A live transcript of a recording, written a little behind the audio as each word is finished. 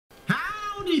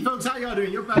Howdy folks, how y'all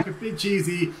doing? You're back with Big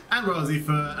CheeZ and Wellsey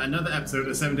for another episode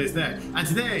of 7 Days Dead. And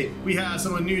today, we have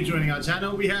someone new joining our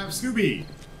channel. We have Scooby.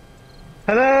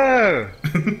 Hello!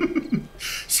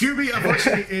 Scooby,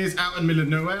 unfortunately, is out in the middle of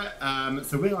nowhere,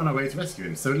 so we're on our way to rescue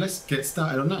him. So let's get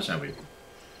started on that, shall we?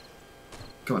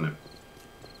 Go on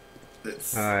then.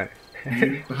 Alright.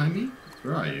 You behind me?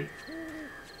 Where are you?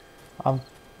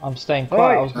 I'm staying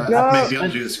quiet. I was no! Maybe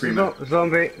I'll do the screamer.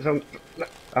 Zombie.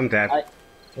 I'm dead.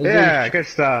 Yeah, good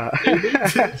start.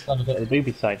 It's gonna go to the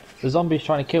booby side. The zombie's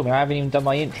trying to kill me. I haven't even done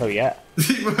my intro yet. I'm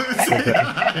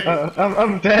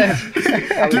dead. Do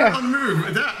it on the move,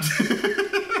 adapt.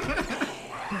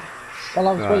 Well,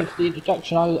 I was waiting for the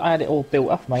introduction. I had it all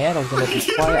built up in my head. I was going to be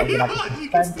quiet. I was going to have You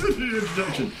to can suspense. still do the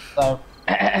introduction. So,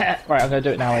 right, I'm going to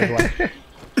do it now anyway.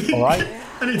 Alright?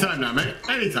 Anytime now, mate.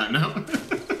 Anytime now.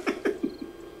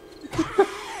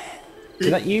 Is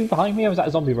that you behind me or was that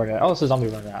a zombie running at? Oh, it's a zombie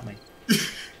running at me.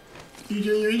 You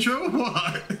doing your intro or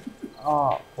what?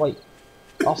 Oh, wait.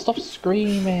 I'll stop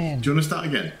screaming. Do you want to start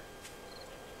again?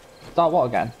 Start what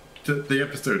again? The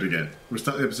episode again. We'll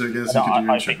start the episode again so No, you can do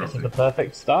your I intro think this is properly. the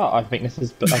perfect start. I think it's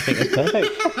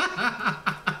perfect.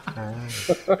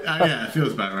 Yeah, it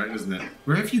feels about right, doesn't it?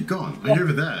 Where have you gone? Are you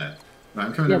over there? Right,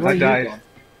 I'm coming Yeah, over where there. are you died. gone?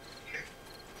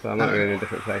 So I'm not really in a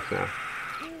different place now.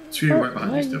 Screw right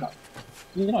behind you still.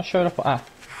 You're not showing up at...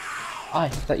 Aye,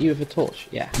 is that you with a torch?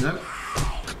 Yeah. No,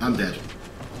 I'm dead.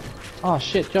 Oh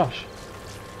shit, Josh.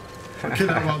 I'll kill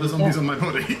that while the zombies on my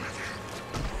body.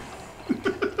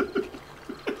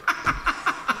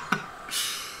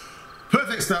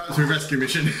 Perfect start to a rescue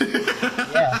mission.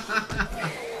 Yeah.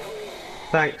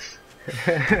 Thanks.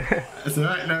 That's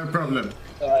alright, no problem.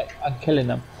 Alright, I'm killing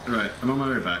them. Right, I'm on my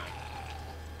way back.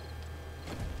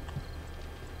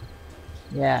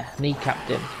 Yeah, kneecapped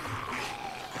him.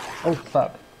 Oh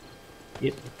fuck.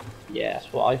 Yep. Yeah,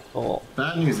 that's what I thought.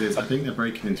 Bad news is, I think they're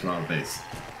breaking into our base.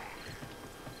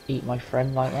 Eat my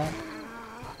friend like that.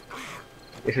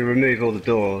 You should remove all the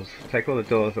doors. Take all the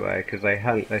doors away because they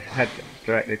head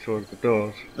directly towards the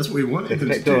doors. That's what we wanted them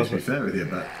to Take do, doors. to be fair with you,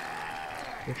 but...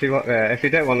 If you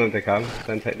don't want them to come,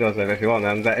 then take doors over. If you want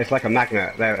them, it's like a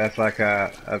magnet. That's like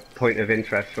a point of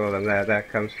interest for them. They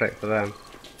come straight for them.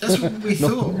 That's what we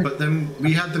thought, but then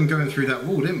we had them going through that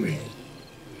wall, didn't we?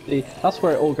 See, that's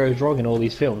where it all goes wrong in all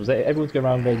these films. Everyone's going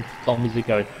around and zombies are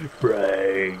going,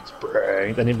 brains,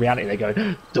 brains, and in reality they go,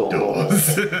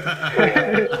 doors.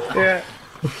 Yeah.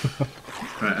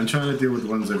 Right, I'm trying to deal with the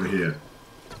ones over here.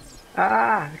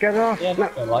 Get off! Yeah,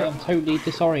 not gonna lie, I'm totally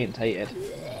disorientated.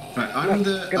 Right, I'm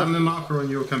the marker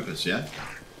on your compass, yeah?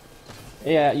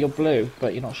 Yeah, you're blue,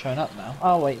 but you're not showing up now.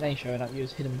 Oh wait, they ain't showing up, you're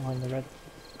just hidden behind the red.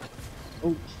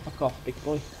 Oh, fuck off, big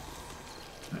boy.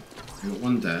 Right, we got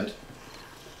one dead.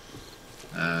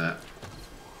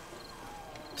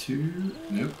 Two,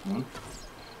 nope, one.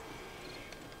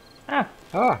 Ah!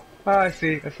 Oh, I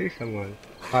see someone.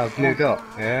 Oh, blue dot.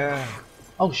 Yeah.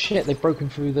 Oh shit, they've broken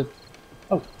through the...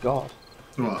 Oh god.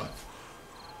 What?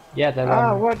 Yeah,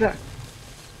 they're What the?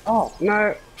 Oh,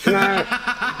 No.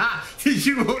 Did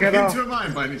you walk Get into off. a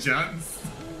mine by any chance?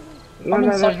 No, I'm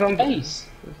inside the there's base.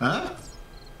 Huh?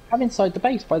 I'm inside the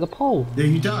base by the pole. Yeah,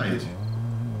 you died.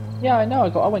 Yeah, I know,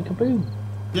 I went kaboom.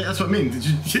 Yeah, that's what I mean. Did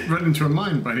you run into a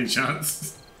mine by any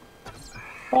chance?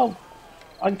 Well,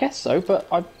 I guess so, but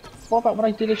what about when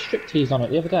I did a striptease on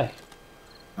it the other day?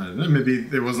 I don't know, maybe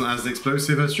there wasn't as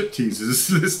explosive as striptease as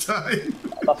this time.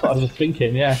 That's what I was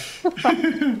thinking, yeah.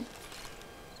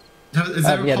 Is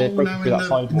there yeah, a they hole broke now through that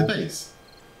side in the wall. base?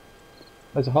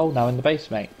 There's a hole now in the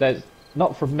base, mate. There's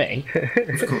not from me.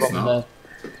 Of course From not.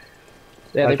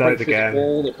 Yeah, I they broke died through again. the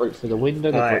wall, they broke through the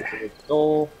window, they Right. broke through the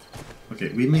door. Okay,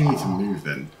 we may need to move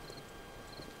then.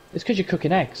 It's because you're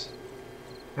cooking eggs.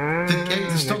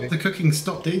 The cooking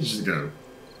stopped ages ago.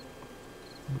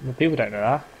 People don't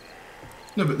know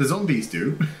No, but the zombies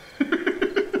do.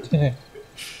 that.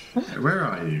 Where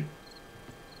are you?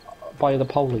 By the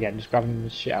pole again, just grabbing the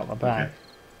shit out of my bag. Okay.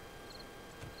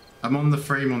 I'm on the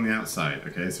frame on the outside,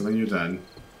 okay? So when you're done...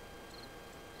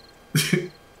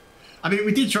 I mean,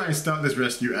 we did try and start this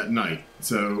rescue at night,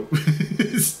 so...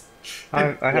 I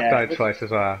have died twice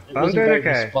as well. It But I'm wasn't doing very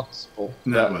okay. responsible.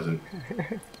 No, it wasn't.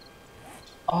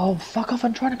 Oh, fuck off,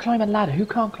 I'm trying to climb a ladder. Who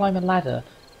can't climb a ladder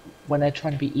when they're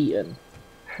trying to be eaten?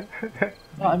 You know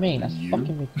what I mean? That's You?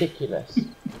 fucking ridiculous.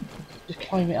 Just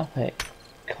climb it up it,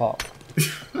 cock.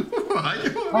 Why?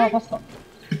 Oh, that's not...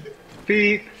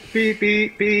 Beep, beep,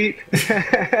 beep, beep.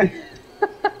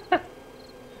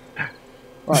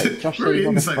 Right, Josh We're said he's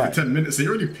on the inside for front. 10 minutes, so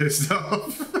you're already pissed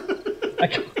off.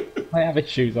 I have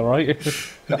issues, alright?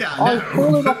 Yeah, I I'm know.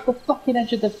 falling off the fucking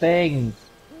edge of the thing.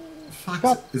 Fuck.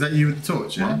 God. Is that you with the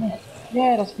torch, Damn yeah? it.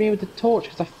 Yeah, that's me with the torch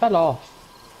because I fell off.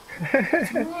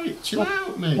 It's alright, chill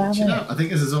out, mate. Damn Chill it. out. I think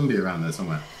there's a zombie around there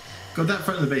somewhere. God, that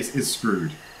front of the base is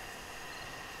screwed.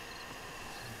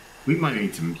 We might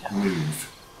need to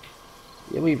move.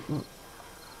 Yeah, we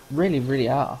really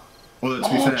are. Although, to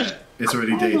be fair, it's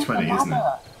already day 20, isn't it?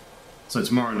 So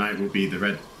tomorrow night will be the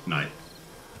red night.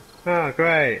 Oh,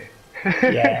 great.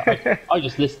 Yeah, I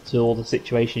just listen to all the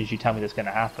situations you tell me that's going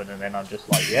to happen, and then I'm just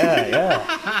like, yeah.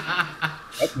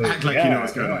 Act like you know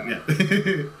what's going on, yeah.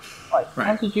 Right,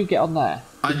 how did you get on there?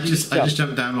 I just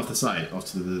jumped down off the side, off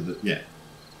to the yeah.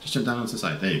 Just jump down onto the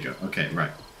side. There you go. Okay, right.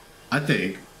 I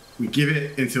think we give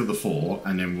it until the 4,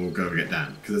 and then we'll go get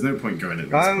down. Because there's no point going at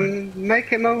this point.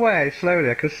 Making my way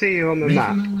slowly. I can see you on the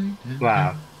map. Yeah.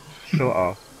 Wow. Sort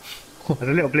of.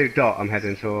 There's a little blue dot I'm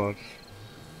heading towards.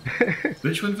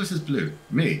 Which one of us is blue?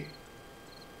 Me?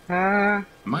 Ah.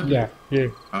 Am I blue? Yeah,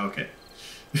 you. Oh, okay.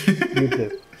 You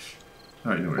do.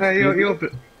 Alright, no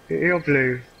worries. You're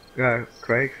blue,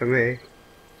 Craig, for me.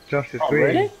 Josh is Oh, green.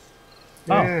 really?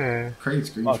 Yeah.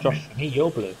 Craig's green. Oh, for Josh, me. for me, you're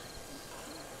blue.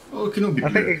 Well, it can all be I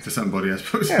think blue it's- for somebody, I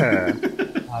suppose. Yeah.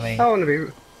 I mean, I want to be.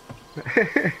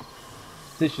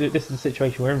 this is the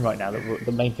situation we're in right now. That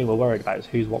the main thing we're worried about is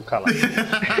who's what colour. You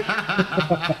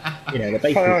know, the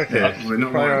basic. Priority. Yeah, we're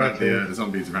not worried about Priority. the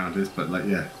zombies around us, but like,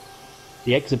 yeah.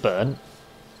 The eggs are burnt.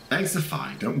 Eggs are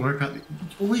fine. Don't worry about the...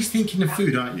 You're always thinking of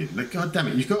food, aren't you? Like, god damn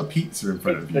it, you've got a pizza in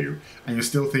front of you, and you're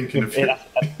still thinking of food.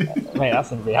 Mate,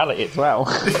 that's in reality as well.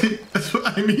 That's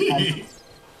what I mean.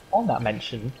 On that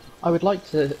mention, I would like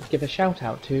to give a shout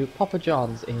out to Papa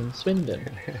John's in Swindon.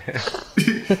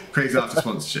 Craig's after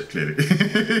sponsorship, clearly.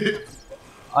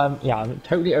 Yeah, I'm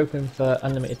totally open for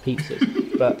unlimited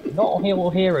pizzas, but not all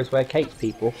heroes wear capes,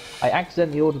 people. I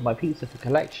accidentally ordered my pizza for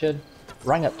collection,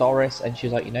 rang up Doris, and she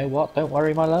was like, you know what, don't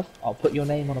worry, my love, I'll put your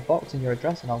name on a box and your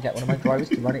address, and I'll get one of my drivers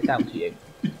to run it down to you.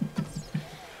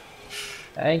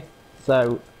 Okay,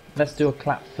 so let's do a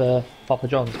clap for Papa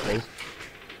John's, please.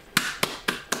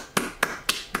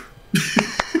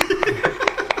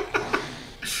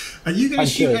 Are you going I'm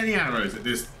to shoot good. any arrows at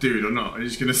this dude or not? Are you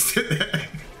just going to sit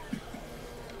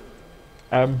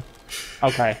there?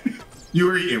 Okay. You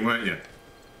were eating, weren't you?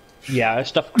 Yeah,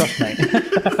 stuffed crust, mate.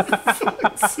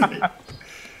 Fuck's sake.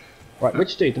 Right,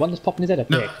 which dude? The one that's popping his head up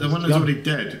No, here? the one that's already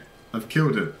dead. I've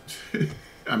killed him.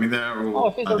 I mean, they are all,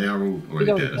 if he's they are all He's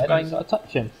already already dead, dead, I I ain't suppose. got to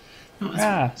touch him. No,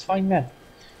 that's It's fine then.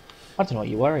 I don't know what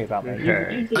you worry about, mate.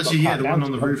 Okay. You've got Actually, yeah, calm the down one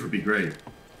on the to roof would be great.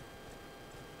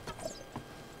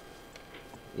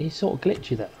 He's sort of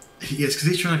glitchy there. Yes, because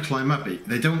he's trying to climb up.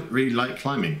 They don't really like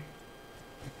climbing.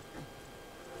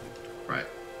 Right.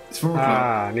 It's 4 o'clock.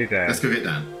 Ah, new day. Let's go get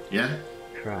Dan. Yeah?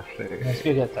 Crafty. Let's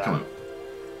go get that. Come on.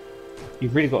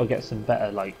 You've really got to get some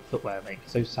better like footwear, mate,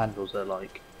 because those sandals are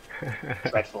like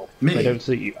dreadful. Me? They don't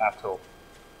suit you at all.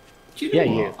 Do you know Yeah,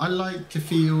 what? you. I like to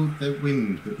feel the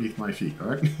wind beneath my feet,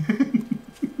 alright?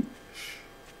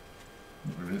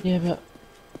 Yeah, but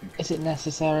is it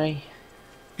necessary?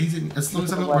 As long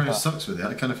as I'm not wearing socks with it,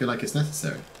 I kind of feel like it's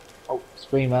necessary. Oh,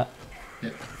 screamer.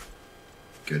 Yep.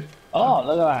 Good. Oh,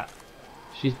 look at that.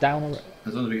 She's down already.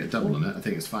 As long as we get double on it, I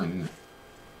think it's fine, isn't it?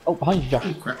 Oh, behind you, Josh.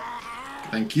 Oh, crap.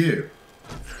 Thank you.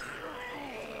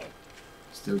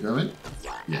 Still going?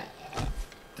 Yeah.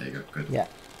 There you go. Good. Yeah.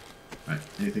 Right.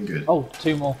 Anything good? Oh,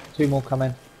 two more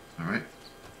coming. Alright.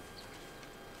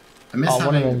 I miss Oh, one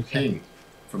of having them's ping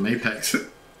from Apex.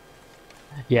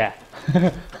 Yeah.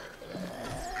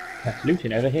 That's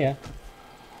looting over here.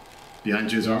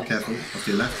 Behind you as well, careful. Off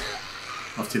to your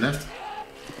left. Off to your left.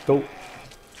 Cool.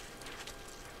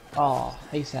 Oh,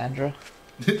 hey Sandra.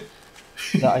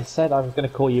 That I said I was going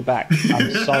to call you back.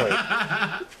 I'm sorry.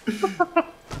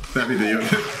 That'd be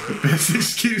the best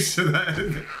excuse for that,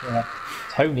 isn't it? Yeah.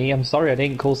 Tony, I'm sorry I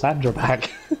didn't call Sandra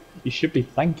back. You should be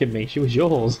thanking me. She was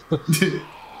yours.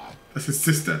 That's his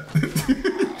sister.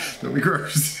 Don't be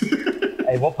gross.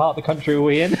 Hey, what part of the country are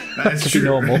we in? That is Could true. be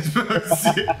normal.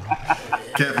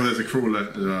 Careful, there's a crawler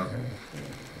as well.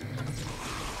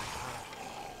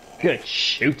 Good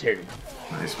shooting.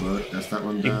 Nice work. That's that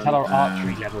one You done. can tell our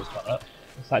archery And level's gone up.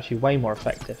 It's actually way more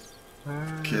effective.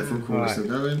 Careful, crawler Right. still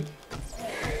going.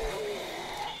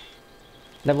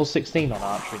 Level 16 on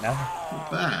archery now.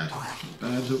 Not bad. Not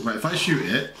bad. Right, if I shoot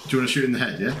it, do you want to shoot in the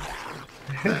head, yeah?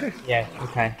 There. Yeah,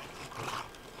 okay.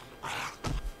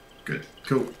 Good.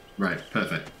 Cool. Right,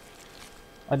 perfect.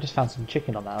 I just found some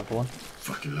chicken on that other one.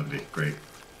 Fucking lovely. Great.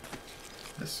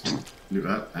 Let's loot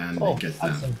up and Oh, get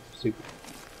and down. some soup.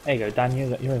 There you go, Dan,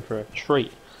 you're in for a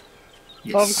treat.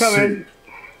 Yes, I'm coming. soup.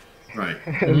 Right.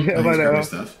 Little Let's by grab my little.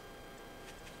 stuff.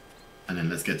 And then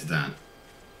let's get to Dan.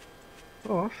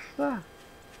 Oh, what's that?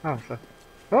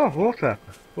 Oh, water.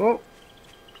 Whoa.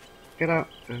 Get up.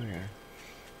 There we go.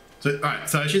 So, alright,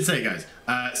 so I should say, guys,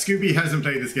 Scooby hasn't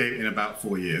played this game in about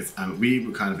 4 years, and we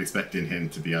were kind of expecting him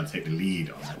to be able to take the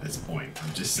lead on it at this point.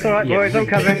 I'm just saying. Alright, boys, I'm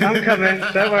coming, I'm coming.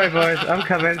 Don't worry, boys, I'm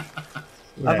coming.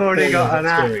 Yeah, I've already got an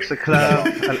experience. axe, a club,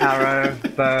 an arrow,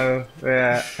 bow,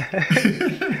 yeah.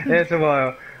 It's a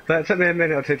while. But it took me a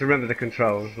minute or two to remember the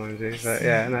controls, mind you. But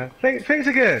yeah, no, things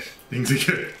are good. Things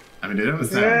are good. I mean, they don't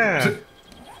sound Yeah. good.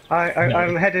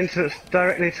 I'm heading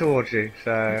directly towards you,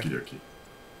 so... Okie dokie.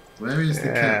 Where is the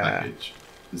care package?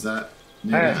 Is that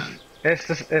near the hand?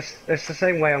 It's the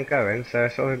same way I'm going, so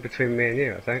it's sort of in between me and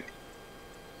you, I think.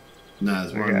 No,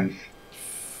 there's I one. guess.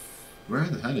 Where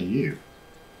the hell are you?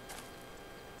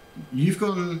 You've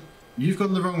gone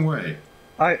the wrong way.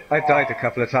 I died a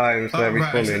couple of times, so Right,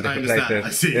 respawned me in I different understand. places. I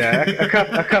see. Yeah,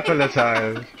 a couple of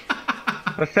times.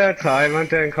 The third time, I'm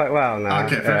doing quite well now.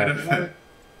 Okay, fair yeah. enough.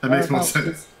 That makes more Whereabouts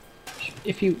sense.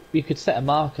 If you could set a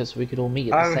marker so we could all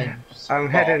meet at the same spot. I'm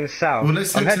heading south. Well,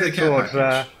 let's I'm head to heading the care towards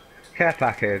package. care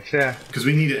package, yeah. Because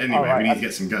we need it anyway. Alright, we need to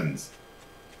get some guns.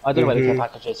 I don't know where the care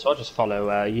package is, so I'll just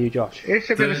follow you, Josh. You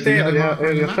should be able to The see it yellow on marker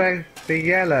on your the thing. The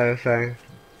yellow thing.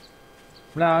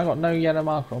 No, I got no yellow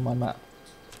marker on my map.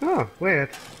 Oh, weird.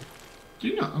 Do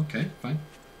you not? Okay, fine.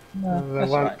 No,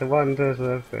 that's right. The wonders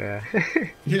of, yeah.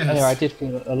 Yes. Anyway, I did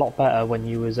feel a lot better when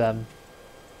you was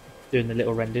doing the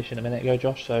little rendition a minute ago,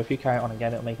 Josh. So if you carry it on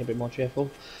again, it'll make it a bit more cheerful.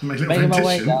 Make a Making my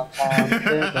way rendition. downtown.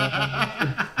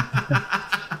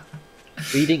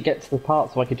 But you didn't get to the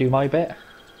part so I could do my bit.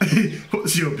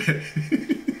 What's your bit?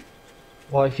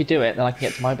 Well, if you do it, then I can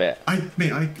get to my bit. I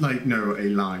like know a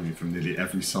line from nearly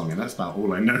every song, and that's about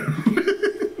all I know.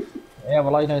 Yeah,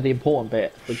 well, I know the important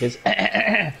bit, which is...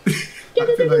 I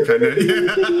feel like I know.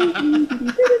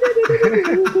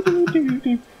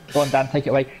 Yeah. Go on, Dan, take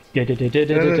it away.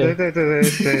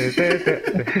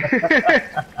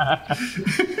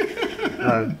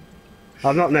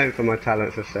 I'm not known for my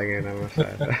talents of singing, I must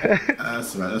say.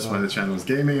 That's right. That's why the channel's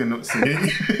gaming and not singing.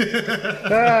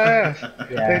 Yeah.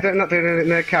 Yeah. They're not doing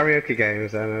no karaoke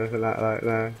games then, or anything like that,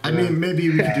 no. I mean, maybe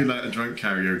we could do like a drunk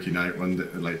karaoke night one day,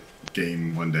 like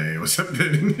game one day or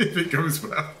something if it goes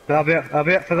well. I'll be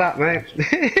up for that, mate.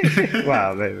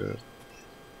 Well, maybe.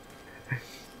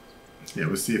 Yeah,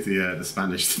 we'll see if the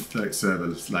Spanish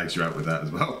server slags you out with that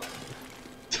as well.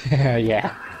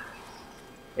 Yeah.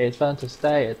 It's fun to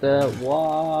stay at the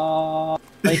wall.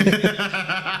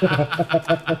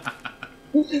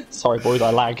 Sorry, boys,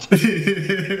 I lagged.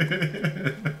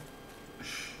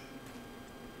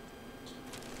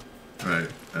 Right.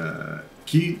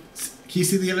 Can you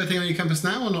see the yellow thing on your compass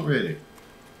now, or not really?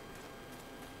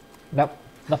 Nope,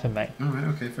 nothing, mate. All right.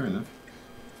 Okay. Fair enough.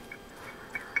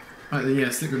 Right. Then, yeah.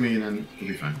 Stick with me, and then we'll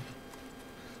be fine.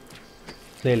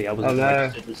 Clearly, I wasn't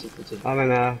registered as a citizen. I'm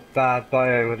in a bad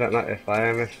biome, I don't like this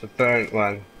biome, it's the burnt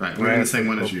one. Right. We're in the same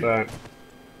one as you. Burnt.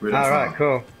 We're not Alright, far.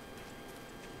 cool.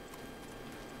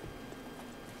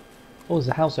 Oh, there's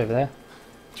a house over there.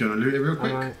 Do you want to loot it real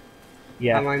quick?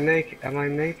 Yeah. Am I naked?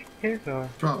 Or?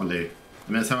 Probably.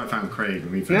 And that's how I found Craig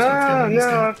when we first got together No, in this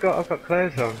game. I've got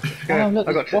clothes on. It's good. Oh, look,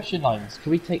 I've there's got washing lines.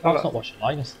 Can we take... Oh, it's not washing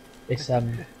line. It's It's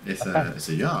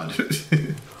a yard.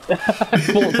 I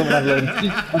thought someone had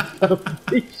a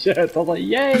t-shirt. I was like,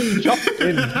 yay,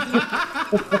 Justin!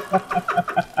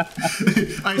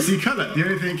 I see colour. The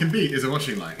only thing it can beat is a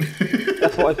washing line.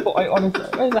 That's what I thought. Honestly,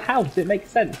 there's a house. It makes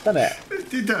sense, doesn't it?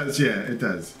 It does, yeah, it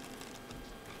does.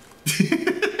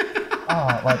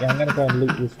 Oh, right, yeah, I'm going to go and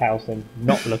loot this house and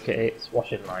not look at its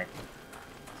washing line.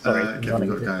 Sorry, I'm Kevin running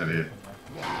got a this. guy over here.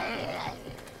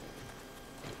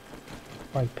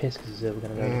 I'm pissed because we're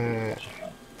going to go look at the washing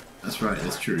line. That's right,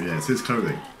 that's true, yeah, it's his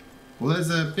clothing. Well, there's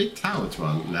a big tower to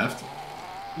our left.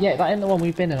 Yeah, that ain't the one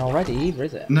we've been in already either,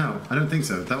 is it? No, I don't think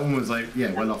so. That one was like,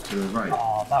 yeah, well off to the right.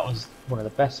 Oh, that was one of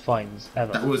the best finds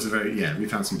ever. That was a very, yeah, we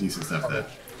found some decent stuff there.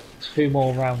 2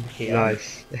 more round here.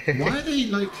 Nice. Why are they,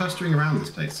 like, clustering around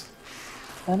this place?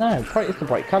 I know, it's the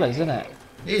bright colours, isn't it?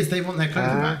 It is, they want their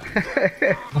clothing back.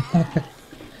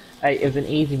 Hey, it was an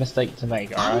easy mistake to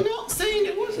make, I'm alright? not saying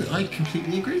it wasn't. I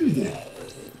completely agree with you.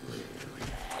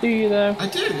 Do you though? I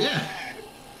do, yeah.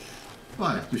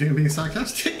 Why? Do you think I'm being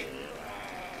sarcastic?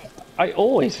 I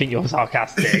always think you're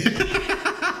sarcastic.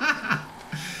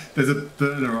 There's a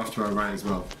burner off to our right as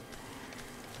well.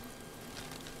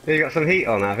 You got some heat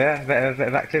on, have you? A bit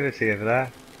of activity over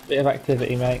there. Bit of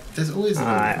activity, mate. There's always a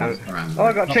Alright, little around. Oh,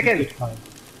 I got Not chicken! a good time.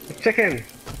 Chicken!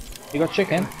 You got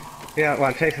chicken? Yeah, well,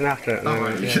 I'm chasing after it. Oh,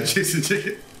 right, you yeah. can chase the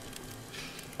chicken.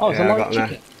 Oh, it's Yeah, a I live got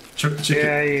chicken. Chuck the chicken.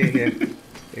 Yeah,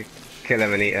 you kill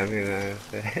him and eat him, you know.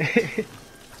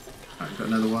 Right, got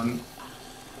another one.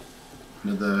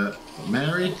 Another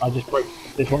Mary. I just broke.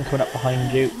 There's one coming up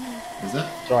behind you. Is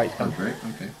that? It's alright, Oh, great.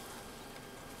 Okay.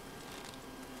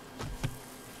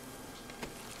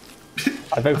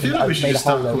 I've I feel like we should made just a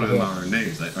hole start over calling them here. our own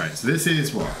names. Like, right, so this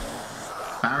is what?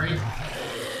 Barry?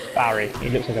 Barry. He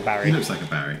looks like a Barry. He looks like a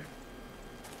Barry.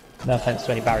 No offense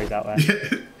to any Barrys out there.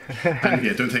 And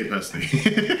yeah, don't take it personally.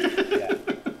 Yeah.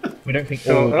 We don't think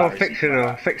all Barrys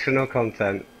fictional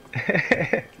content.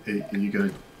 Are you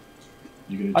gonna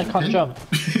I can't jump.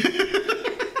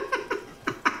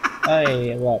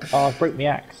 Hey, look. Oh, I broke my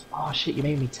axe. Oh shit, you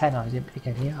made me 10 and I didn't pick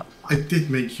any up. I did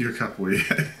make you a couple,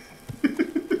 yeah.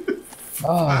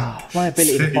 Oh, my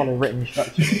ability to follow written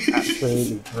instructions is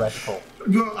absolutely dreadful.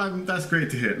 Well, that's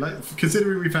great to hear. Like,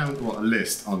 considering we found a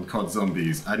list on COD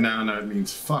Zombies, I now know it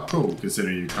means fuck all.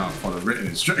 Considering you can't follow written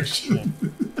instructions.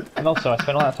 Yeah. And also, I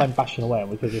spent all that time bashing away, and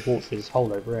we could just walk through this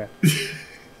hole over here.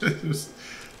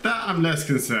 That I'm less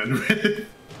concerned with.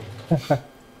 Are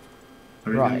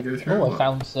we Right. gonna go through Oh, I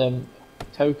found some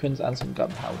tokens and some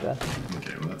gunpowder.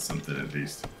 Okay, well that's something at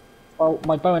least. Well,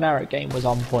 my bow and arrow game was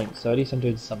on point, so at least I'm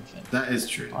doing something. That is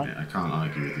true. Right. Yeah, I can't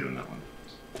argue with you on that one.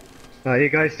 Are you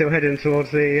guys still heading towards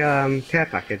the care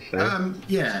package then?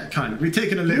 Yeah, kind of. We've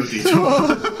taken a little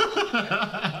detour.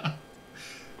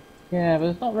 Yeah, but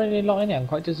there's not really a lot in it. I'm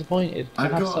quite disappointed. I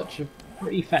I've have got- such a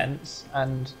pretty fence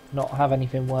and not have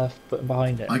anything worth putting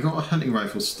behind it. I got a hunting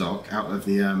rifle stock out of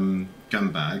the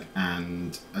gun bag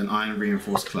and an iron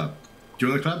reinforced club. Do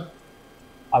you want the club?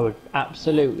 I would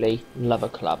absolutely love a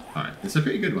club. Alright, it's a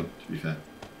pretty good one, to be fair.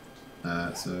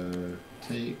 So,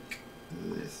 take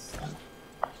this.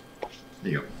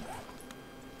 There you go.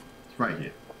 It's right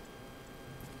here.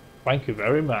 Thank you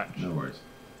very much. No worries.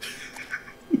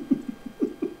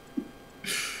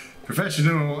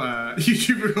 Professional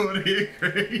YouTube recorder here,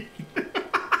 Craig.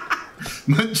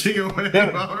 Munching away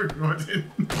while recording.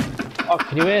 Oh,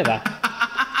 can you hear that?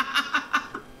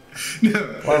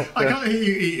 No, Well, I can't hear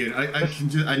you eating.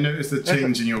 I noticed a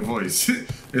change in your voice.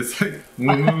 It's like.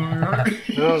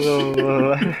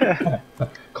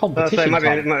 Competition. So maybe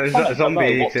time. it might- Comment zombie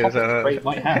below what eaters, topics Craig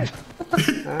might have.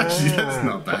 Actually, that's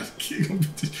not bad.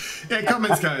 Yeah,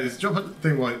 comments, guys. Drop a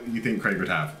thing what you think Craig would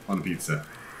have on a pizza.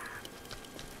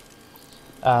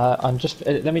 I'm just.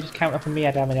 Let me just count up from me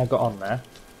how many I got on there.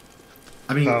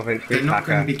 I mean, 12-inch they're not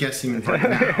packer. going to be guessing right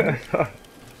now.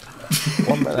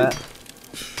 1 minute.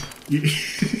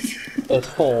 There's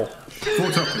 4. 4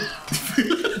 toppings.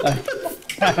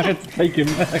 Take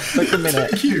a minute.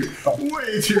 Thank you.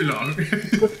 Way too long.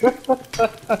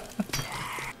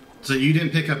 So you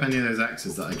didn't pick up any of those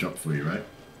axes that I dropped for you, right?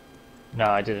 No,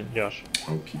 I didn't, Josh.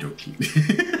 Okie dokie.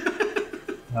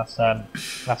 That's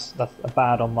a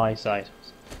bad on my side,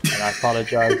 and I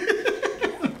apologise.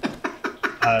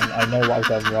 And I know what I've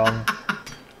done wrong,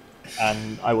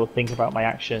 and I will think about my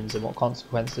actions and what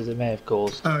consequences it may have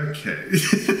caused. Okay.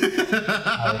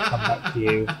 I will come back to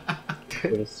you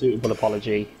with a suitable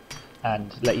apology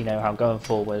and let you know how going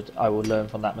forward I will learn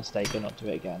from that mistake and not do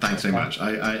it again. Thanks so Okay? much.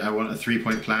 I want a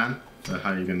 3-point plan for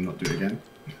how you're going to not do it again.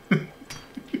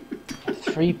 A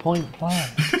 3-point plan.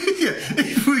 Yeah,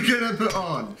 if we're going to put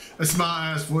on a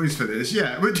smart ass voice for this,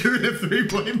 yeah, we're doing a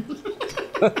 3-point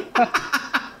plan.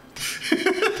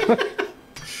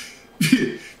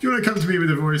 If you want to come to me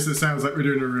with a voice that sounds like we're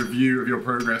doing a review of your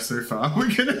progress so far,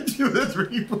 we're going to do a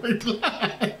 3-point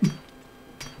plan.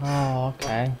 Oh,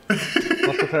 okay.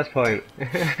 What's the first point?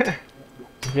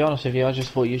 To be honest with you, I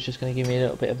just thought you were just going to give me a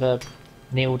little bit of a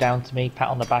kneel down to me, pat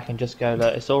on the back, and just go,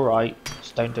 look, it's alright,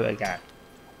 just don't do it again.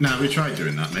 No, we tried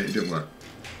doing that, mate. It didn't work.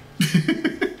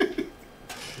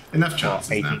 Enough What,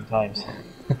 chances 18 now. times?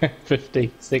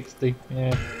 50, 60,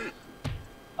 yeah.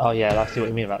 Oh yeah, I see what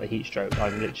you mean about the heat stroke.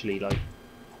 I'm literally like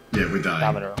Yeah, we're dying.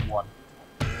 stamina at 1.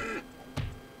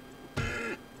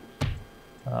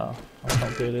 Oh, that's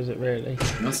not good, is it really?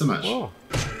 Not so much. Oh.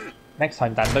 Next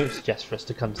time, Dan, don't suggest for us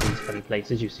to come to these funny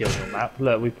places you see on your map.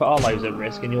 Look, we put our lives at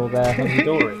risk and you're there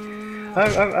hunky-dory.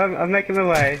 I'm making my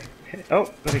way.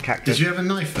 Oh, bloody cactus. Did you have a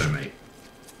knife though, mate?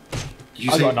 Did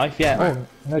you I say- got a knife, yeah. Right. Oh,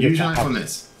 no, Use good your knife chat. on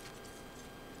this.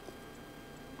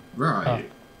 Where are Oh. you?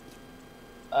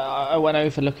 I went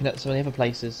over looking at some of the other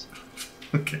places.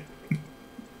 Okay.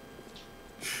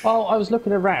 Well, I was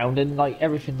looking around and like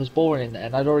everything was boring in there,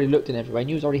 and I'd already looked in everywhere, and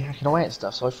you was already hacking away at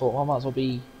stuff. So I thought, well, I might as well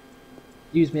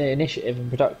use my initiative and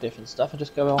productive and stuff, and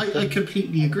just go off. I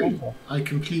completely agree. I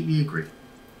completely agree.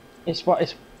 It's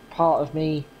part of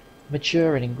me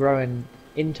maturing and growing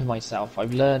into myself.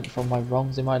 I've learned from my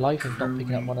wrongs in my life and not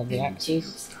picking up one of the Into axes.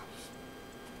 yourself.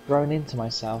 Growing into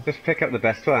myself. Just pick up the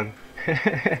best one.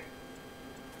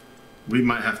 We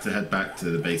might have to head back to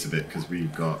the base a bit because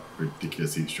we've got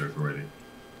ridiculous heat stroke already.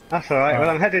 That's alright. Well,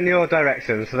 I'm heading your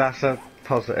direction, so that's a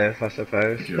positive, I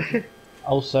suppose. Okay.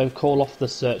 Also, call off the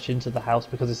search into the house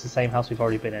because it's the same house we've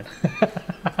already been in.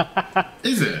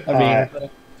 Is it? I mean,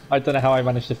 I don't know how I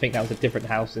managed to think that was a different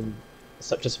house in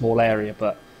such a small area,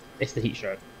 but it's the heat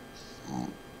stroke.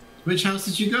 Which house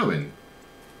did you go in?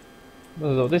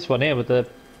 Well, this one here with the...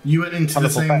 You went into the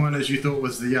Colourful same fence. one as you thought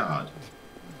was the yard.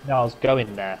 No, I was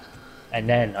going there, and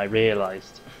then I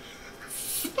realised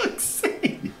For fuck's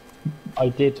sake. I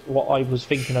did what I was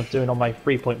thinking of doing on my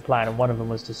 3-point plan, and one of them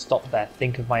was to stop there,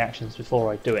 think of my actions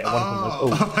before I do it, and one of them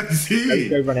was, Oh, I don't see.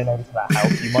 go running over to that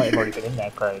house, you might have already been in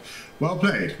there, Craig. Well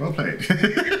played, well played.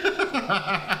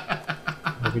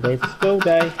 Every day's a school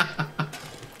day.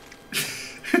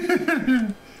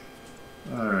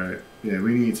 Alright, yeah,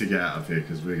 we need to get out of here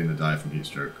because we're going to die from heat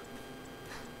stroke.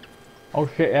 Oh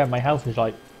shit, yeah, my health is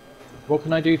like... What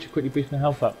can I do to quickly boost my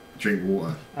health up? Drink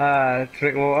water.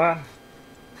 Drink water.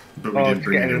 But we didn't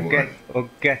bring any water.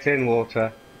 Get in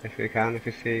water if you can, if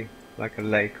you see like a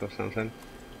lake or something.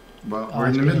 Well, Oh, we're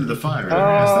in the it's middle of the fire, so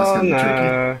that's Oh going to be tricky.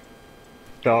 no!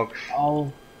 Dogs.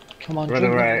 Oh, come on, Run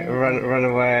drink away, the run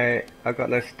away. I've got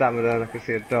no stamina and I can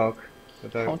see a dog. I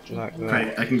don't Can't drink like the that.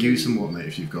 Craig, I can give you some water, mate,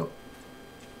 if you've got.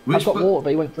 I've got bu- water, but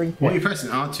he won't drink What are you it. pressing?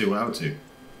 R2 or L2?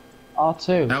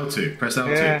 R2. L2. Press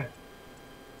L2. Yeah.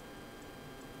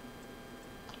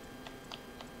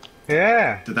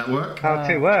 Yeah. Did that work?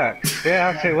 How2 works.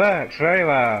 Yeah, How2 works very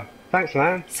well. Thanks,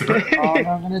 man. Sorry. Oh, no,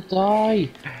 I'm gonna die.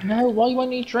 No, why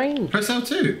won't you drink? Press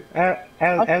L2. I've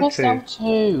pressed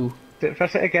L2. L2.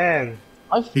 Press it again.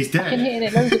 I've He's dead. fucking hitting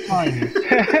it loads of times.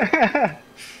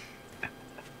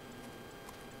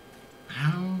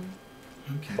 How?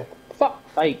 Okay. Fuck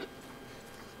sake.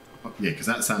 Oh, yeah, because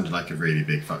that sounded like a really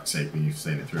big fuck's sake when you've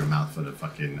saying it through a mouthful of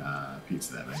fucking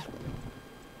pizza there, mate.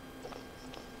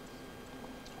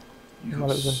 You Well,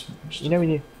 got it was so much You know when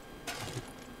you...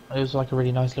 It was like a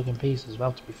really nice looking piece as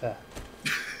well, to be fair.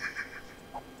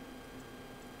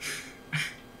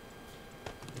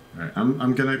 Right,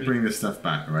 I'm gonna bring this stuff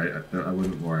back, alright? I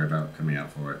wouldn't worry about coming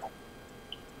out for it.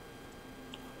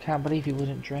 Can't believe he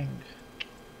wouldn't drink.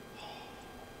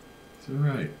 It's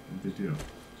alright, no big deal.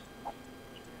 I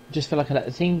just feel like I let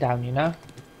the team down, you know?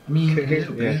 I mean, a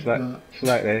little Yeah, bit, but...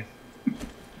 slightly.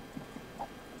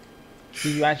 Do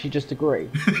you actually just agree?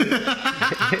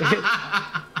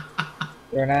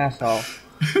 You're an asshole.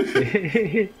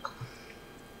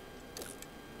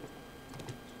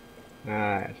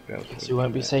 Alright, let's go. So you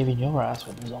won't be saving your ass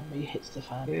when the zombie hits the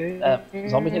fan.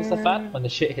 Zombie hits the fan? When the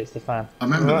shit hits the fan. I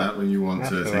remember What? that when you want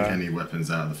to That's take alright. any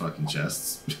weapons out of the fucking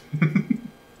chests.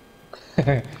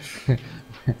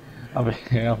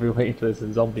 I'll be waiting for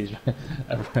some zombies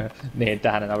near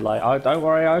Dan, and I'm like, oh, don't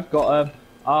worry, I've got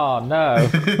oh no,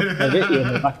 I've hit you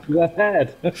in the back of the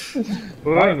head.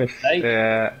 My mistake.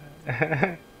 Yeah.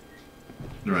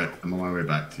 Right, I'm on my way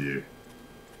back to you.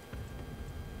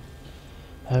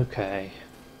 Okay.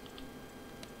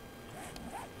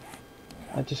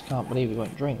 I just can't believe he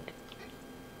won't drink.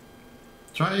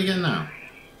 Try it again now.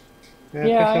 Yeah,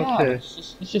 press I am.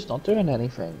 L2. It's just not doing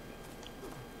anything.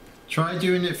 Try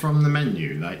doing it from the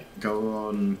menu, like go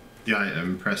on the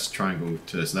item, press triangle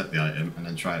to select the item, and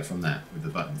then try it from there with the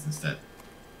buttons instead.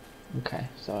 Okay,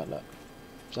 so look.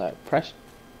 So press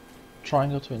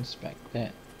triangle to inspect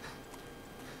it.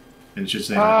 And it should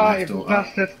say Ah, like, left you or up.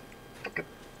 bastard.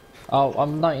 Oh,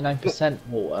 I'm 99%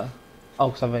 water. Oh,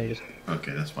 because I've only just...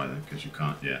 Okay, that's why then, because you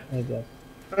can't, yeah. There you go.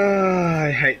 Oh,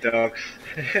 I hate dogs.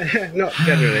 Not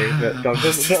generally, but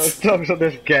dogs on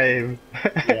this game.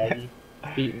 Yeah,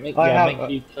 make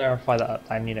you clarify that up,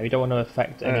 Dan. You know, you don't want to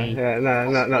affect any... yeah, no,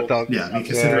 not dogs. Yeah, I mean,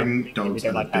 considering dogs You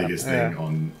are don't the like biggest animals. thing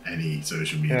on any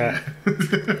social media.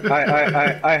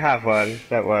 I have one.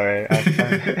 Don't worry.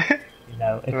 You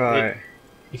know, Right.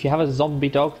 if you have a zombie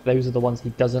dog, those are the ones he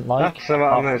doesn't like. That's what I'm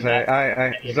Apart gonna from say. that,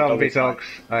 any Zombie dog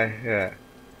is fine. dogs. Yeah. Right,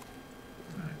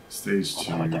 stage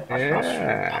 2. Oh, I don't like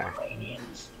Yeah.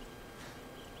 Australians.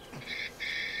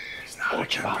 He's not a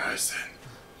Watch good out. person.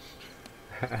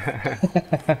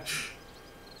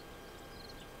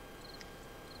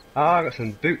 Oh, I got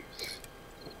some boots.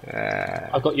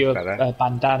 I've got you better. a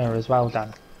bandana as well,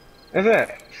 Dan. Is it?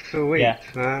 Sweet, Yeah.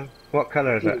 man. What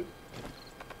colour is it?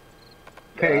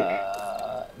 Pink.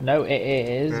 No, it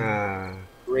is Ah.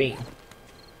 green.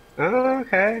 Oh,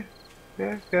 okay.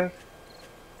 Yeah, good.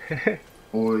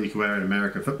 Or you can wear an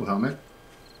American football helmet.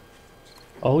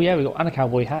 Oh yeah, we got and a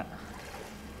cowboy hat.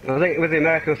 I think with the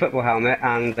American football helmet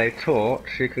and a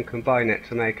torch, you can combine it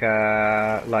to make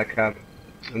a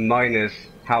miner's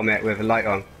helmet with a light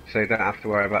on, so you don't have to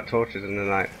worry about torches in the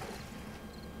night.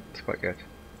 It's quite good.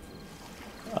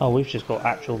 Oh, we've just got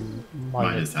actual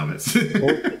Minus minus. helmets.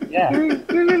 Yeah.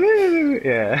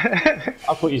 Yeah.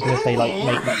 I thought you was going to say like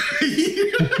make.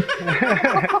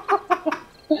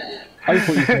 I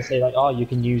thought you was going to say like, oh, you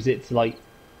can use it to like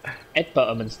headbutt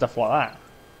them and stuff like that.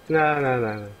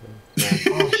 No.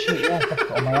 Oh shit! Yeah, I've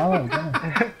got on my arrow.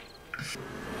 Yeah.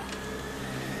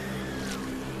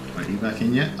 Right, you back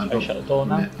in yet? Can I shut the door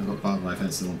now? I've got barbed wire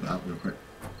fence, so I'll put out real quick.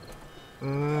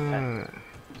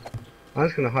 I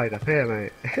was going to hide up here,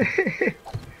 mate.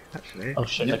 Actually. Oh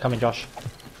shit! Yep. They're coming, Josh.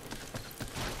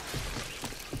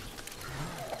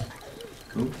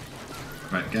 Cool.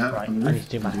 Right, get out. Right, on the I roof. need to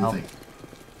do my What you health. think?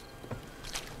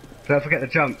 Don't forget to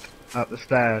jump up the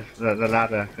stairs, the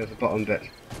ladder, there's a bottom bit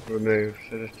removed,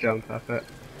 so just jump up it.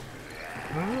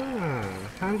 Ah,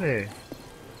 handy.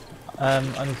 I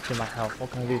need to do my health.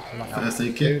 What can I do for my health? First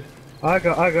aid kit. I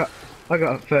got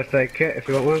a first aid kit if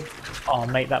you want one. Oh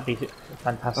mate, that'd be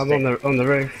fantastic. I'm on the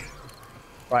roof.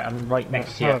 Right, I'm right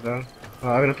next to you. Hold on. Oh,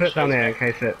 I'm gonna put it down here in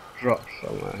case it drops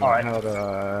somewhere. Alright. How do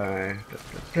I?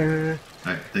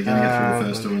 Right, they're going to get through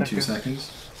the first door in 2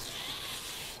 seconds.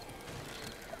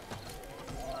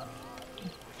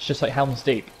 It's just like Helm's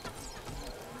Deep.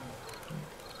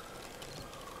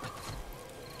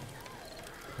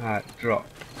 Alright, drop.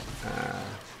 Right,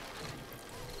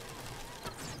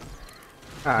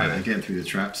 they're Alright, getting through the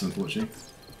traps, unfortunately.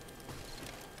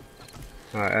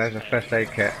 there's a first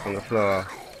aid kit on the floor.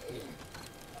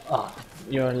 Oh,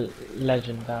 you're a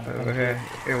legend, Dan. Over here.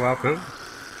 You're welcome.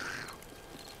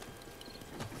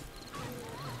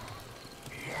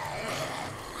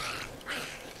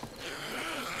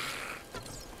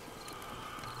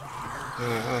 What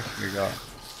else have we got?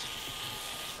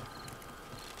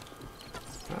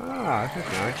 Ah, this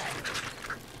is nice.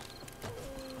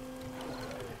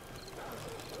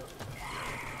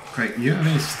 Craig, you don't have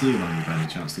any steel on you by any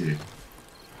chance, do you?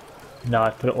 No, I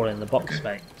put it all in the box, Okay.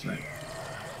 mate. So.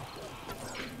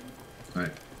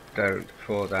 Right. Don't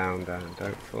fall down, Dan.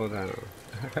 Don't fall down.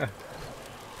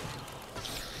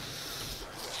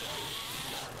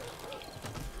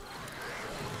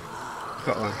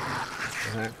 Got one.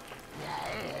 Okay.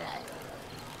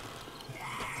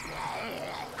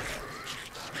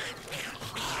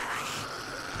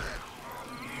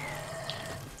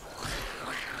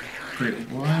 Great.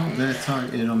 While they're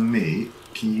targeted on me,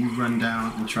 can you run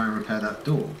down and try and repair that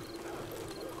door?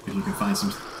 If you can find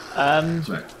some.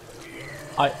 Sorry.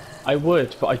 I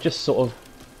would, but I just sort of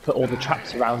put all the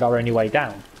traps around our only way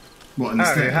down. What, in the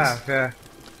Oh, stairs? you have, yeah.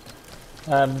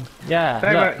 Yeah.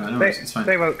 They look. I know, won't, it's fine.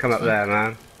 they won't come up It's fine. there,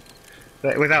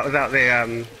 man. Without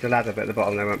the ladder bit at the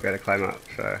bottom, they won't be able to climb up,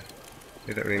 so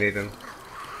you don't really need them.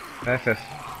 Let's just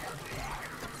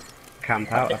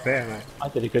camp out up here, mate. I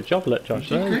did a good job, look, Josh.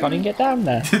 You did You great. can't even get down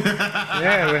there.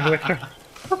 Yeah, we're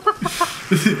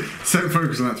So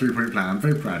focused on that 3-point plan. I'm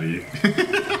very proud of you.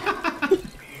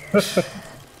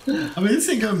 I mean, this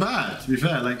ain't going bad, to be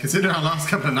fair. Like, consider our last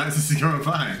couple of nights, this is going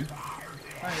fine.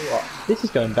 This is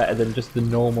going better than just the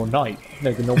normal night.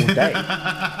 No, the normal day.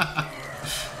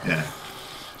 Yeah.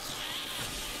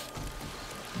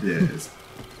 Yeah, it is.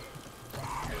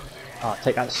 Oh,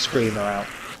 take that screamer out.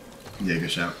 Yeah, good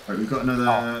shout. Right, we've got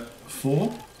another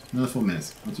 4. Another 4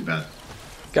 minutes. Not too bad.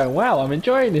 Going well, I'm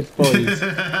enjoying this, boys. this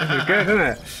is good, isn't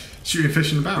it? Shooting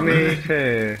fish in the barrel. Me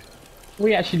too.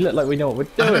 We actually look like we know what we're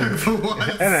doing. For once.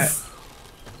 Isn't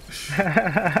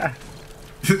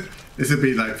This would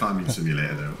be like Farming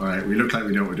Simulator, though. Alright, we look like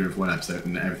we know what we're doing for one episode,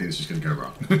 and everything's just going to go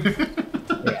wrong.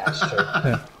 Yeah, that's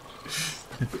true.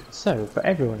 So, for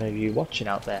every one of you watching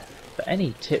out there, for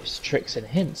any tips, tricks, and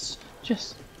hints,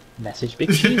 just message Big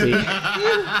CheeZ.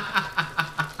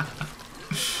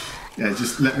 Yeah,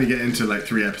 just let me get into like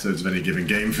 3 episodes of any given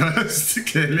game first,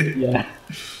 clearly. Yeah.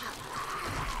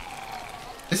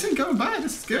 This isn't going bad,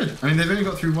 this is good. I mean, they've only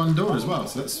got through 1 door as well,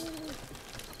 so that's...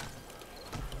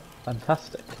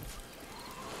 Fantastic.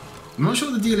 I'm not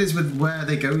sure what the deal is with where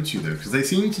they go to, though, because they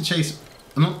seem to chase...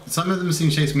 Some of them seem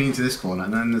to chase me into this corner,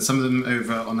 and then some of them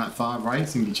over on that far right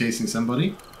seem to be chasing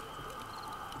somebody.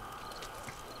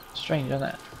 Strange, isn't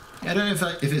it? Yeah, I don't know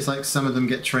if it's like some of them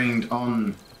get trained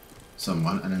on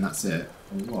someone, and then that's it,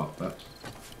 or what, but...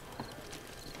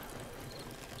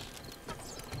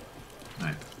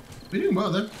 Right. We're doing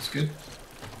well, though. It's good.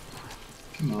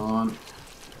 Come on.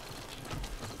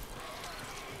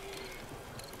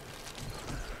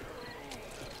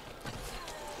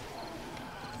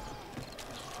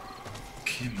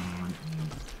 Come on,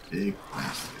 you big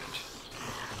bastard.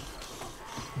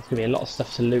 There's going to be a lot of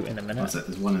stuff to loot in a minute. What's that?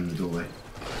 There's one in the doorway.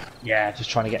 Yeah, just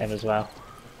trying to get him as well.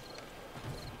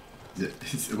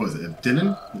 Was it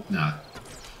Dylan? No.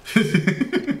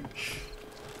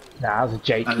 Nah, that was a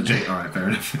Jake. Jake, alright, fair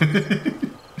enough.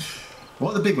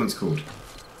 What are the big ones called?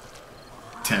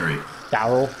 Terry.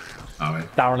 Daryl. Are we?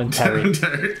 Daryl and Terry.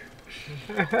 Terry.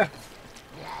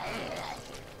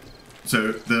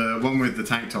 So the one with the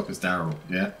tank top is Daryl,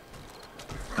 yeah?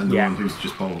 And the one who's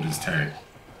just bald is Terry.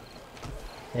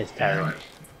 It's Terry. Right.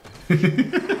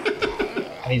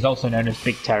 And he's also known as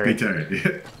Big Terry. Big Terry,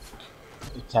 yeah.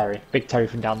 Big Terry. Big Terry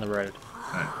from down the road.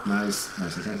 Right, nice.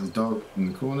 Nice. There's a dog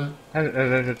in the corner.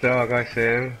 There's a dog, I see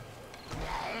him.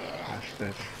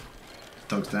 Bastard.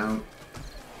 Dog's down.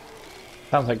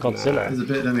 Sounds like Godzilla. There's a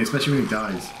bit, doesn't he? Especially when he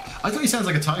dies. I thought he sounds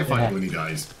like a TIE fighter when he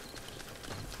dies.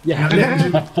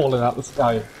 Yeah, falling out the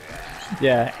sky.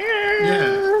 Yeah.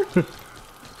 Yeah.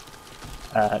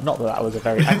 Not that that was a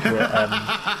very accurate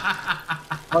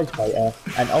TIE fighter,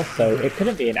 and also it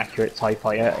couldn't be an accurate TIE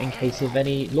fighter in case of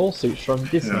any lawsuits from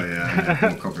Disney. Oh yeah,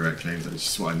 more copyright claims. That's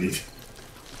just what I need.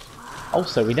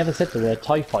 Also, we never said the word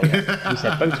TIE fighter. We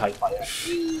said bow tie fighter.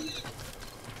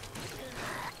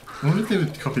 I wonder if they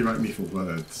would copyright me for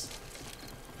words.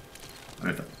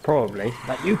 Probably.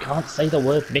 Like, you can't say the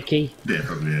word Mickey. Yeah,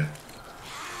 probably, yeah.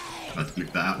 I'll have to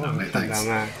look that up now, mate, thanks.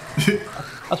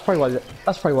 That's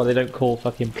probably why they don't call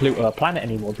fucking Pluto a planet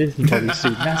anymore. Disney probably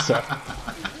sued NASA.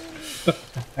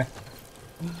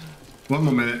 1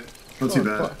 more minute. Not too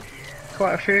bad.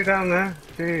 Quite a few down there.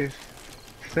 Jeez.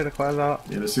 Still quite a lot.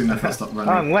 Yeah, but soon enough I'll stop running.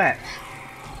 Oh, I'm wet.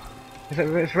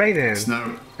 It's raining.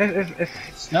 Snow. It's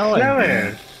Snowing.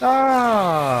 snowing.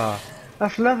 Oh,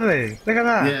 that's lovely. Look at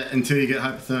that. Yeah, until you get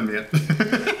hypothermia.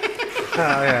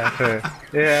 Oh, yeah, true.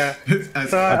 Yeah. As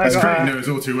So Craig knows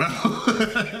all too well.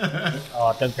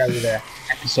 Oh, don't go there.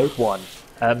 Episode 1.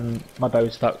 My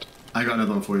bow's fucked. I got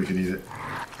another one for you if you need it.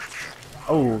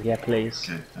 Oh, yeah, please.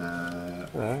 Okay,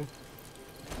 Oh.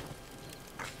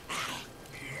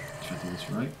 try to do this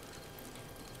right.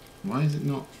 Why is it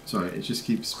not? Sorry, it just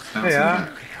keeps bouncing Yeah.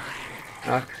 back.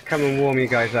 I'll come and warm you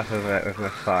guys up a bit with my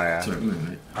fire. Sorry, wait,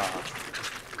 mate.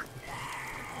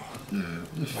 No,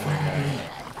 what the fuck?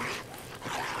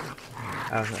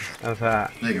 How's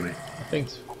that? There you go, mate. I think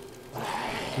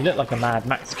you look like a Mad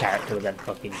Max character with them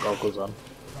fucking goggles on.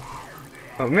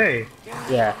 Oh, me?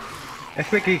 Yeah.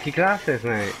 It's my geeky glasses,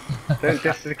 mate. Don't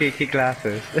just the geeky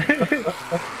glasses.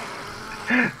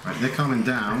 Right, they're calming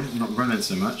down, not running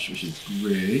so much, which is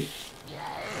really.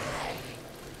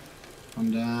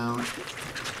 Calm down.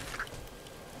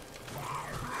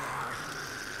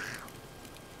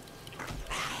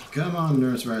 Come on,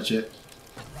 Nurse Ratchet.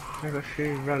 There's a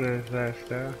few runners there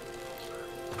still.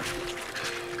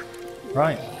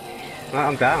 Right. Oh,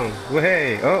 I'm down.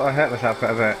 Whee! Oh, I hurt myself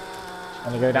quite a bit.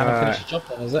 Want to go down and finish the job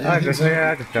then, is it? I just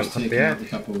jumped off taking the out edge. the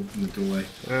couple in the doorway.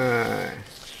 Alright.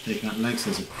 Taking out legs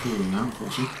as a cool now,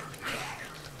 unfortunately.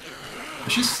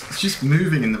 It's just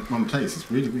moving in the one place.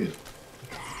 It's really weird.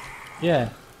 Yeah.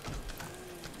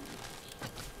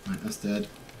 Right, that's dead.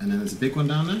 And then there's a big one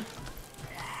down there.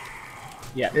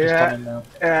 Yeah, just Yeah. coming now.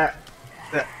 Yeah.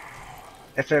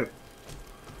 It's a.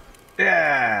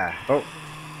 Yeah. Oh.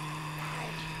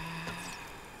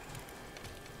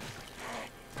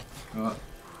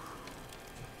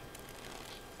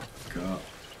 Got.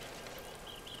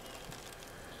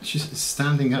 It's just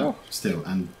standing up still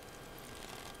and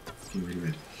it's getting really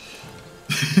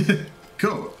weird.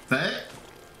 Cool. That it?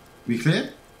 We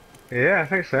clear? Yeah, I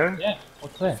think so. Yeah, all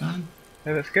clear. Yeah,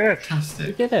 that's good. We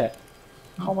Fantastic. did it.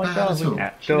 Not Oh my bad god, at all. we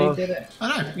actually Doors. did it.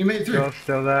 I know, you made it through. Door's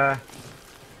still there.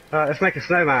 Right, let's make a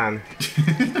snowman.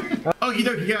 Okie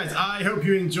dokie, guys. I hope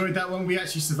you enjoyed that one. We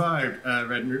actually survived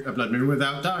Blood Moon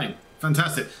without dying.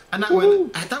 Fantastic. And that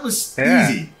one, that was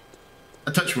easy.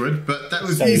 A touch wood, but that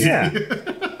was So easy. yeah.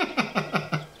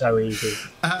 So easy.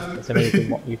 It's amazing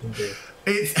what you can do.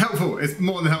 It's helpful. It's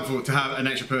more than helpful to have an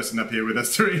extra person up here with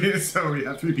us three. So we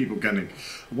have 3 people gunning.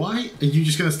 Why are you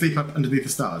just going to sleep up underneath the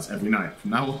stars every night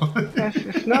from now on?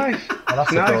 It's nice. Oh,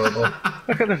 that's Nice. adorable.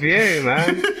 Look at the view,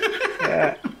 man.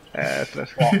 Yeah.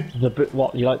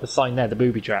 What, you like the sign there, the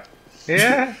booby trap?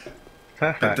 Yeah.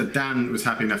 But Perfect. Dan was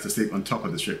happy enough to sleep on top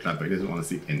of the strip club, but he doesn't want to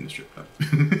sleep in the strip club.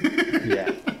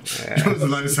 Yeah. He wants to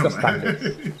line somewhere.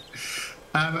 standards.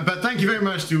 But thank you very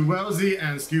much to Wellsey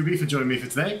and Scooby for joining me for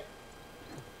today.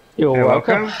 You're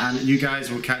welcome. And you guys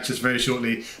will catch us very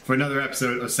shortly for another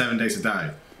episode of 7 Days to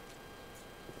Die.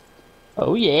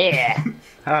 Oh yeah.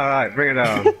 Alright, bring it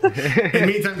on. In the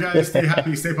meantime, guys, stay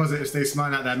happy, stay positive, stay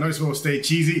smiling out there. Most of all, stay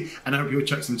cheesy, and I hope you'll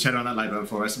chuck some cheddar on that like button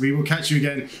for us. We will catch you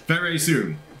again very, very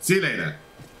soon. See you later.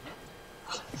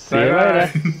 See you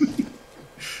later.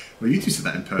 Well, you two said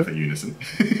that in perfect unison.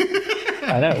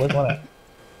 I know, wasn't it?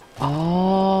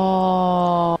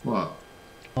 Oh. What?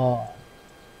 Oh.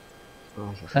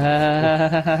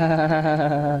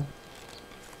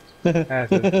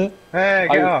 Hey,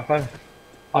 get off.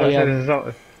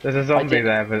 There's a zombie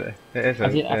there, but it isn't. I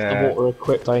didn't have the water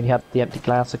equipped, I only had the empty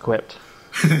glass equipped.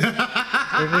 Did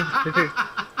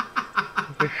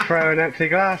you throw an empty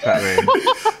glass at me?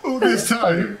 All this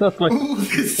time? That's like, All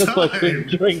this that's like a time?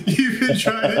 drink. You've been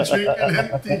trying to drink an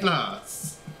empty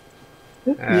glass?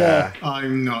 Yeah.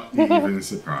 I'm not even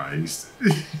surprised.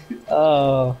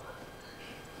 Oh,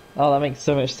 that makes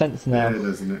so much sense now. Yeah,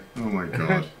 doesn't it? Oh my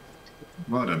god.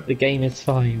 Well done. The game is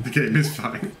fine. The game is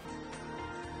fine.